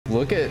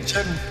Look at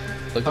Jin.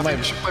 Look I at think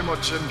you should play more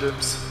Jin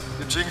games.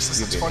 Your Jinx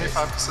is a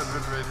 25%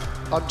 win rate.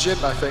 On Jin,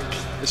 I think,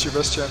 is your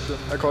best champion,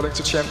 according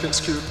to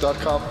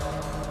championscube.com.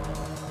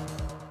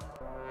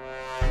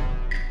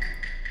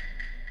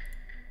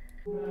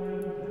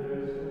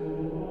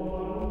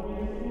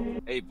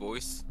 Hey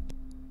boys.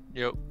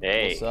 Yo.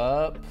 Hey. What's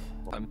up?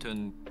 Time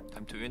to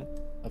win.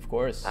 Of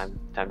course.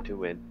 Time to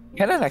win.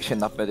 Kennen actually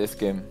not bad this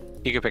game.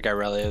 You could pick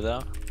Aurelia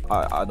though.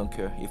 I don't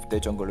care if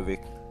they jungle weak.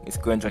 It's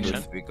Gwen jungle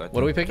is weak. What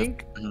are we picking?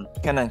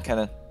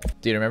 Kennen.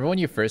 Do you remember when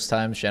you first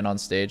time Shen on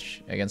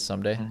stage against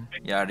Someday?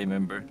 Yeah, I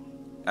remember.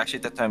 Actually,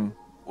 that time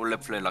Ole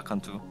played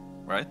Lakan too,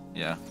 right?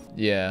 Yeah.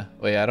 Yeah.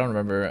 Wait, I don't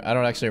remember. I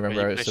don't actually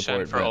remember our You play Shen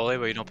support. for but... Ole,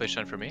 but you don't play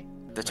Shen for me?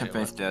 The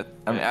champion is dead.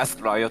 I mean, ask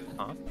Riot.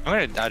 I'm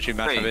gonna actually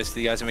match my base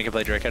to you guys and we can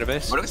play Drake out of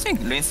base. What do you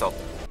think? Lane stop.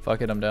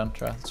 Fuck it, I'm down.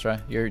 Let's try.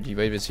 Your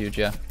wave is huge,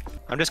 yeah.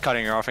 I'm just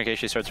cutting her off in case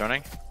she starts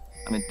running.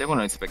 I mean, they're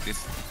gonna expect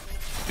this.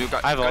 You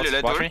got. I have ult.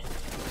 Watch me.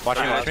 Watch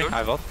me. I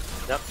have ult.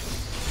 Yep.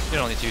 You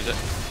don't need to use it.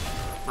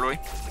 Chloe.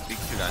 Big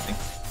kill, I think.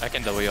 I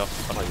can double you off.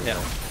 Yeah.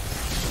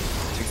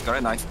 Jinx got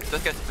it, nice.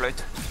 Just get deployed.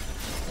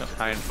 No,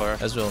 high and fire.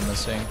 Ezreal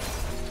missing.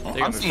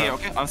 I'm staying here,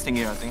 okay? I'm staying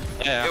here, I think.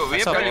 Yeah. Yo, we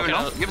have Galio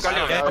now. We have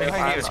Galio.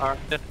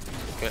 Yeah.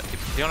 Okay.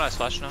 You don't have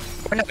flash now?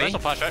 There's no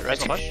flash, right?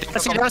 There's no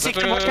flash.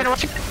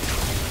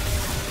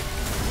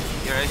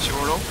 Here, H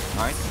roll.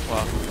 Nice.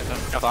 Wow.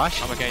 No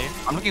flash? I'm okay.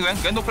 I'm looking Gwen.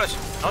 Gwen, no flash.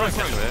 Oh, no,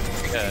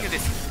 Look at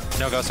this.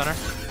 No go center. I'm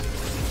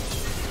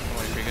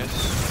waiting for you guys.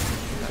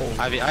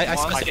 I tank.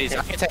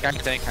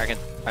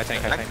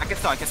 I can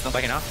stun.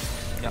 Like it now?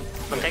 Yeah.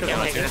 I'm taking it.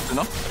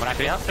 No? When I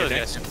feel it,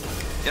 Yes,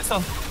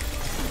 stun.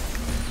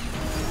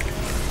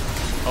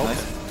 Oh.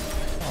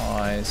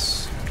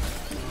 Nice.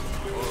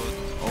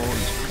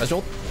 Oh.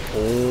 Ezreal. Oh.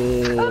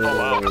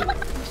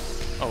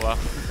 Oh wow.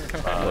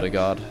 What a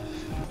god.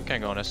 You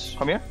can't go on this.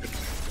 Come here.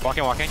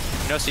 Walking.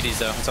 No CDs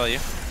though, I'll tell you.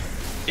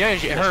 Yeah,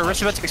 her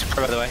wrist about to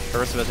expire by the way. Her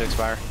wrist about to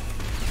expire.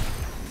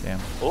 Damn.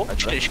 Oh,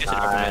 She gets it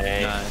over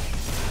mid.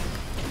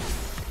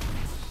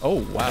 Oh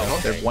wow.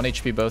 They're 1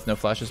 HP both, no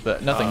flashes,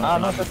 but nothing.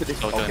 Not that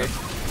it. Okay.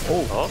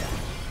 Oh.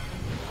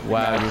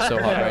 Wow, you're so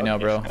hot right now,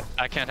 bro.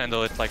 I can't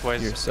handle it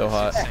likewise. You're so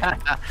hot.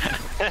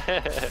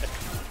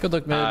 Good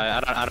luck, mid. I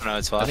don't know,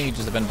 it's flash. I think you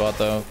just have been bought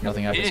though.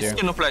 Nothing happens He's here.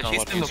 still no flash. No, He's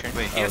what still no screen?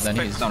 flash. Oh, He has then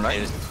spec he's down,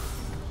 right?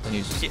 Then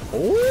he's just. No, he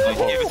Oh.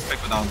 has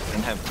spec down.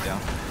 Didn't have, yeah.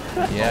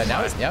 Yeah,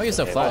 now he has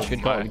a flash.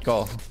 Good call. Good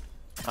call.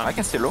 I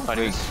can still low. Oh,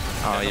 you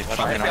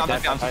fucking I'm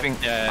tipping.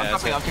 Yeah, I'm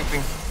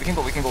tipping. We can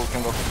go.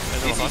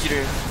 He's easy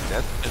dead.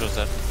 It was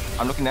dead.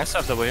 I'm looking next.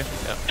 Stuff W.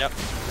 Yep.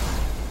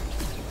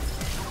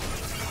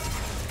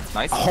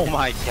 Nice. Oh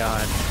my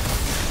god.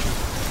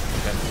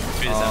 Okay.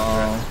 Speed is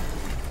down.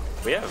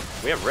 We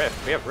have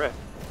Rift.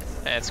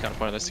 Yeah, it's kind of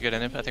pointless to get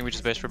in it. I think we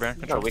just base for Baron No,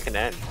 control. we can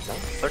end. No,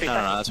 30 No,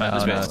 seconds. that's fine.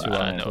 No, Just too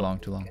base. long.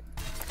 Too long.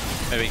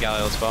 Maybe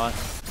Galio spawn.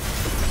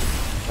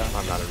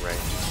 I'm not in range.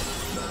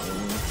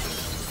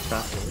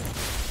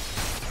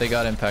 They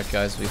got impact,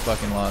 guys. We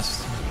fucking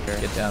lost.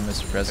 Get down,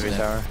 Mr. President.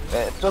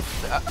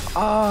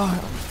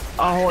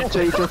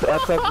 Jay just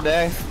attacked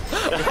next.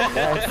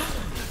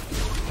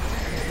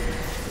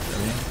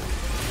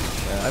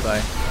 Bye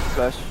bye.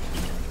 Flash.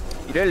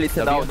 Irelia is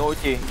now no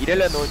ulti.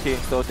 Irelia no ulti,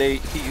 so he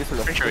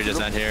useless. Pretty sure he just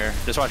end here.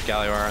 Just watch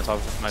Galio on top.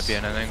 Might be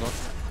in an angle.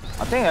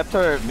 I think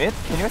after mid,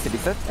 can you guys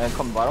reset and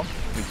come bottom?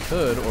 We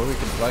could, or we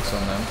could flex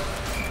on them.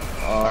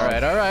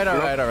 Alright.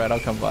 I'll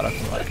come bot. I'm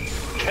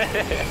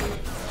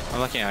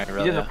looking at it He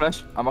really. did no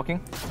flash. I'm walking.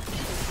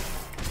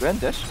 Gwen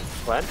dash.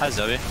 When? How's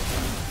W?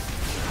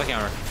 Looking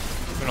at her.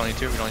 We don't need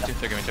to.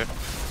 They're giving to.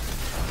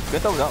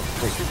 Gwen double down.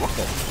 Wait, she walked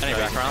that. Any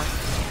background?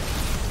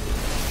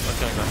 What's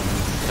going on?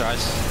 Their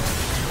eyes.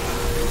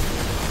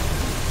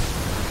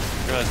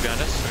 Your eyes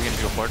behind us. We're going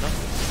to go forward now.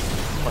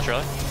 Watch your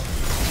eye.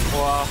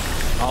 Wow.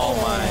 Oh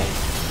my.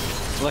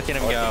 Look at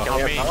him go.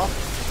 Help me.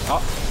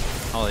 Oh.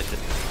 Holy shit.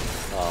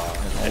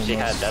 If she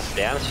had death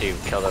damage, she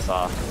killed us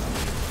off.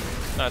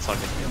 No, it's all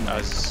good. I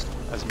was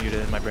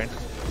muted in my brain.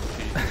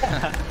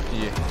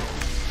 Yeah.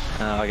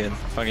 Oh, good.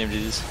 Fun game,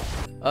 GG's.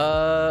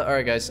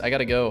 Alright, guys. I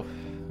gotta go.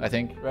 I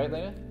think. Right,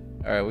 Lena?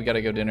 Alright, we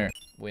gotta go dinner.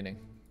 Winning.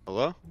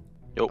 Hello?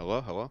 Yo.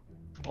 Hello?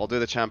 I'll do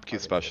the champ Q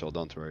special,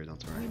 don't worry.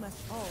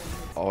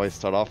 Always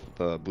start off with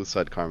the blue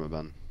side karma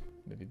ban.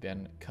 Maybe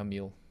ban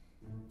Camille.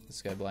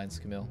 This guy blinds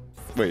Camille.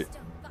 Wait,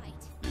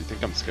 you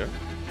think I'm scared?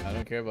 I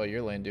don't care about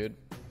your lane, dude.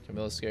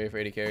 Camille's scary for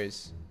 80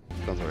 carries.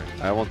 Don't worry,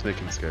 I won't make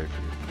him scary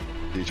for you.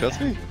 Do you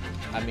trust me?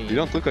 I mean... You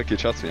don't look like you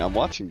trust me. I'm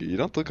watching you. You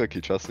don't look like you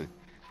trust me.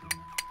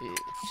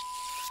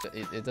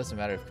 It doesn't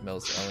matter if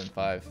Camille's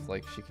LN5.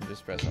 Like, she can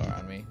just press R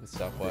on me with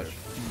stopwatch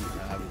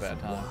and have a bad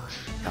time.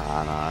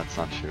 Nah, it's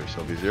not true.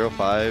 She'll be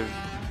 0-5,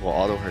 we'll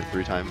auto her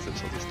 3 times and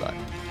she'll just die.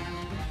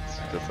 It's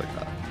just like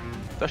that.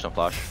 There's no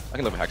flash. I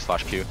can live a hex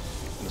flash Q in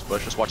this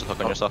bush. Just watch the hook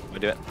on yourself. We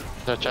do it.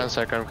 The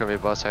Svenskeren can be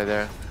boss side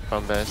there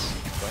from base.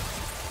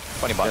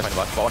 Funny bot.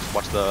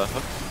 Watch the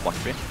hook.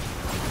 Watch me.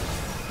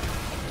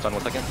 Stun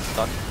 1 second.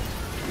 Stun.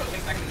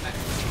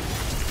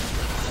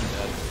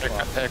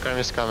 Aircraft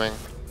is coming.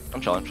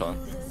 I'm chilling.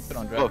 it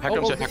on drag. Oh,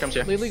 here comes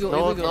here. Illegal.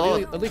 No. I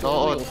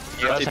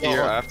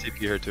have TP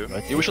here too.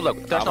 You we should look.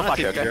 There's no flash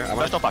here, okay?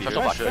 There's no flash, there's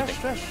no flash.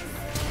 Trash.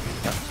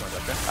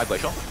 Yeah, I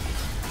glacial.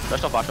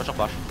 There's no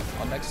flash.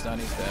 On next stun,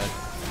 he's dead.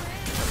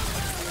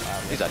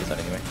 He's dead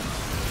anyway.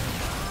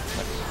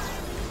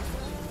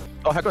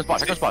 Oh, heck goes bot.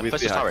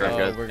 Push this tower.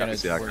 Oh, we're gonna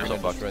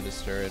destroy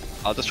this turret.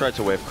 I'll just try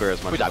to wave clear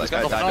as much as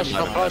I can.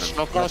 No flash.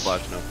 No flash.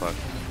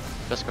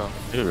 Let's go.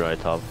 You're right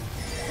top.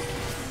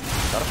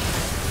 Got him.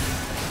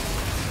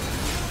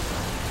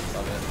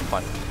 Love it.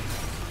 Fine.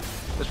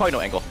 There's probably no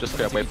angle. Just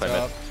clear wave play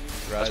mid.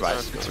 That's right.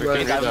 Can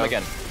you dive him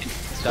again?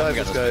 This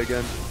guy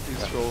again.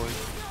 He's trolling.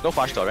 No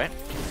flash though, right?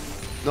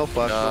 No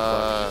flash.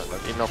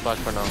 No flash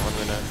for now. 1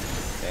 minute.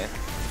 Okay.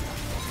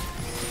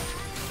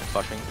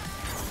 Flashing.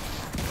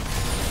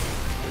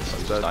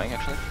 He's dying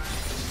actually.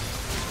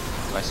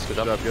 Nice, good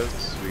job.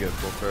 Guys. We get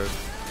full card.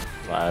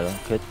 I don't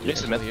get you.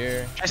 Jinx is mid.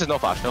 Here. Jinx is no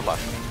flash. I can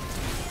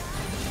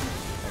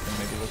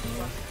maybe look in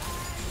here.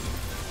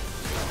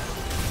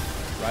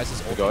 Rise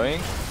is We're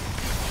going.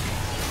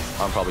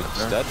 I'm probably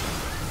just dead.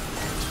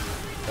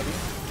 W.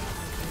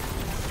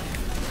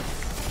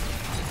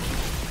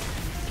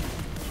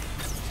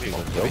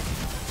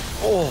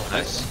 Oh,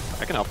 nice.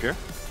 I can help here.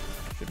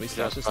 Should we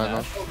slash this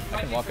now?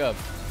 I can walk up.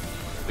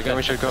 Then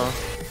we should go.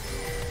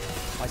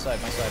 My side.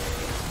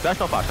 Dash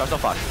no flash.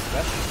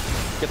 Dash.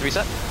 Get the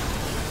reset.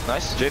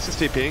 Nice. Jason's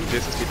TPing.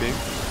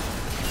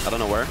 I don't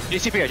know where.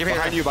 GCP here.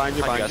 Behind you.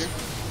 Guys.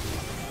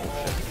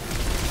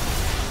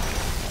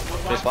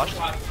 Face flash.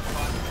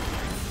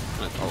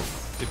 Oh,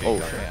 TPing. Oh,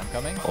 Okay, I'm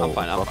coming. I'm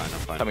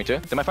fine. Coming too.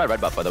 They might fight red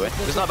buff by the way.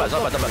 It's not bad.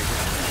 I'm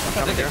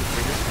coming here.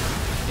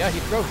 Yeah, he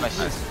broke. Nice.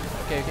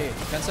 Okay.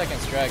 10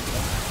 seconds. Drag.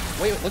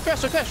 Wait. Look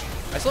fast.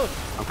 I slowed.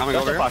 I'm coming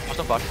over here.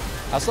 No flash.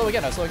 I'll slow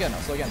again.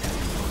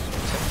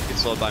 He's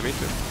slowed by me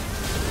too.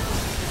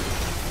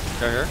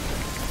 Here.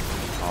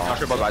 Not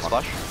sure about rise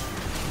flash.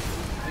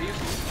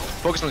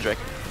 Focus on the Drake.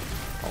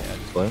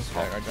 Going.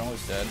 Our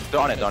jungler's dead.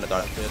 They're on it.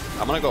 Shit.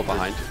 I'm gonna go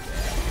behind.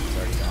 It's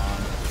already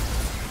gone.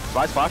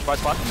 Rise flash. I'm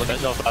looking.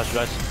 There's no flash,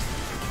 guys.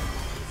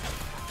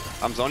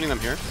 I'm zoning them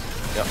here.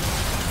 Yep.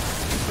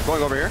 We're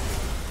going over here.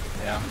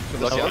 Yeah.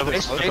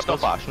 Jace no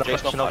flash.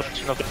 Jace no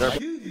flash.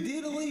 You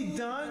diddly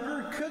donger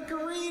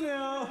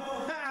cookerino.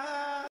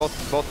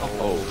 Both.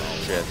 Oh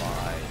shit.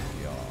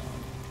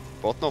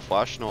 Both no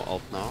flash, no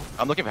ult now.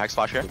 I'm looking for hex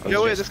flash here.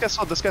 Yo, wait, this guy's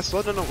slowed.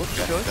 No, what's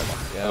the kill?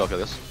 Yeah. I'll go kill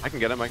this. I can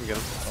get him. I don't think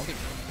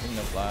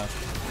no flash.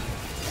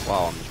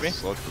 Wow, I'm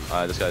slowed.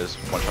 This guy is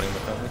one-shotting me.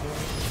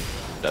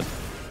 Dead.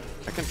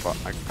 I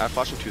have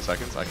flash in 2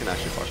 seconds. I can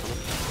actually flash on him.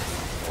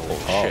 Oh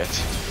shit.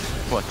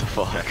 What the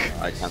fuck?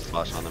 I can't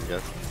flash on him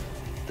yet.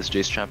 This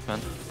Jace champ, man.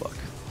 Fuck.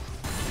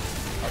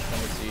 I'll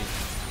come with siege.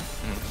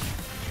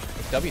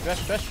 W,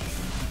 trash.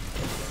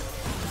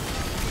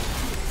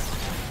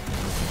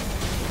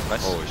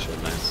 Nice. Holy shit,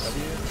 nice.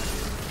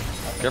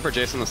 W. Care for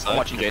Jason on the side. I'm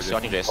watching Jace.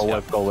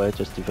 Go away,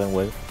 just defend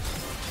wave.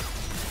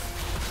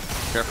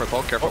 Careful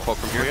poke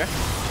from here.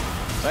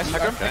 Nice.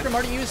 Hecker,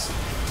 Marty use.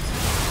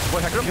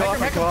 What, Hecker?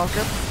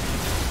 Hecker.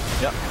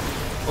 Yeah.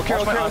 Okay.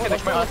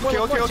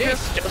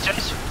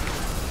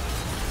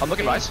 I'm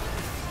looking Rise.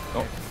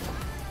 No.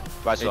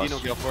 Rise AD to no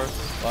us. heal for us.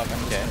 Fuck, I'm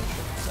just gonna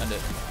send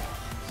it.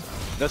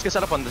 Let's get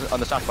set up on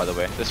the stash, by the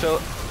way. This will.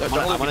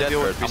 I'm gonna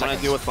deal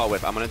with bot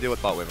wave. Okay.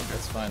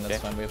 That's fine.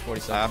 We have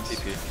 40 I have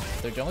seconds.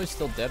 TP. Their jungler's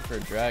still dead for a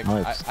drag.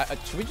 Nice.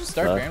 Should we just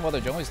start Baron while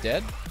their jungler's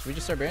dead? Their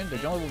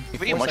jungler will be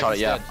We can one-shot it,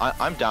 yeah.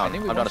 I'm down.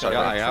 I'm down to start.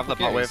 Yeah, I have the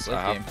bot wave.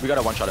 We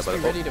gotta one-shot it, by the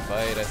Be way. ready to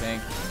fight, I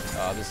think.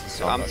 Oh, this is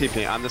so I'm fucking-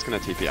 TP. I'm just gonna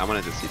TP. I'm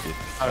gonna just TP.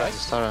 Alright.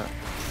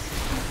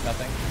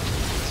 Nothing.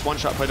 Just one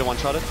shot. Play to one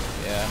shot it.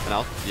 Yeah. And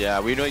out. Yeah,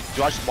 we know.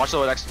 Watch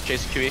the next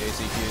Chase QE.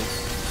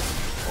 ACQs.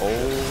 Oh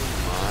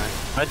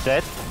my. I'm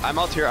dead. I'm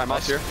out here. I'm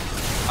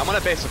on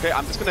a base. Okay.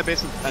 I'm just gonna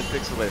base and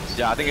fix the waves.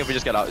 Yeah, I think if we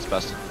just get out, it's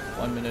best.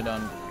 1 minute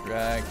on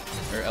drag.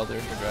 Or Elder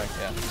for drag,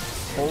 yeah.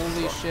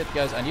 Holy shit,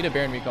 guys. I need a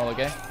Baron recall,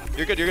 okay?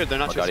 You're good. They're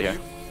not Out of chasing here. you.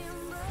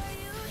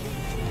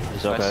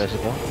 It's okay, it's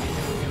okay.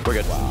 We're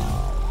good.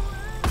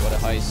 What a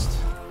heist.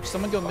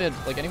 Someone go mid.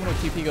 Like, anyone with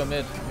TP go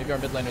mid. Maybe our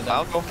mid laner then.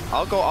 I'll go.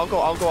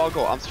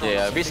 I'm strong.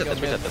 Yeah, Somebody reset go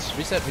this. mid.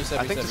 Reset this.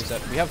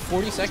 Reset. We have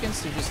 40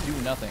 seconds to just do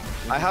nothing.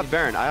 I have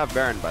Baron,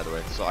 by the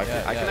way, so I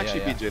can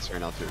actually beat Jace right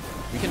now too.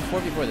 We can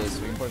 4v4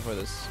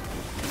 this.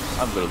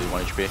 I'm literally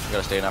 1 HP. I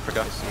gotta stay in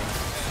Africa.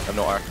 I have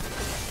no R.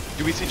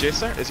 Do we see Jace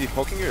there? Is he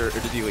poking or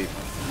did he leave?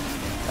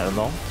 I don't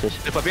know.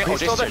 Just If I beat He's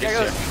still there.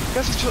 Jace here.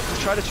 Guys,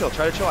 just try to chill.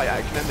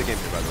 I can end the game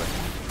here, by the way.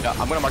 Yeah,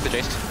 I'm gonna mark the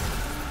Jace.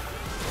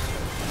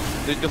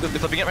 You're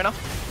flipping it right now?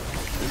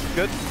 This is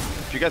good.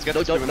 If you guys get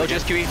No this, win the game.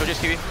 Jace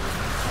QE.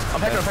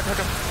 I'm Hecker.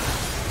 Hecker.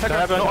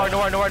 No R.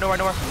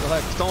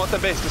 Just don't let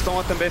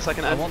them base. I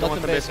can end. won't Don't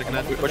let let them them base. base. I can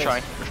end. I won't We're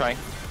let trying.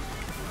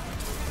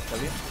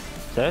 W.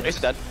 dead. Jace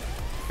is dead.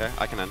 Okay,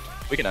 I can end.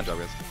 We can end. Good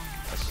job,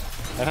 guys.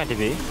 I can't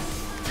TP.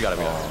 You gotta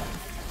be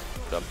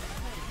done.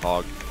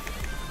 Hog.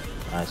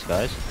 Nice,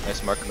 guys.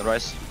 Nice mark on the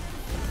Rise.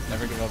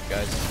 Never give up,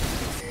 guys.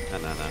 No.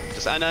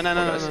 Just no.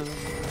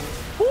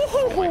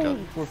 Oh my god.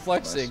 We're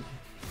flexing.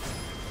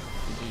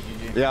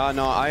 GG. Yeah,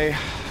 no,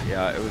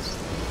 it was.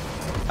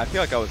 I feel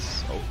like I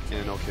was in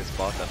an okay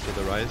spot after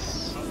the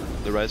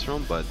rise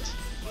room, but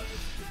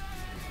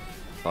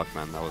fuck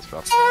man, that was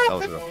rough. That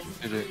was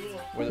rough.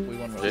 We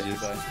won really,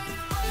 bye.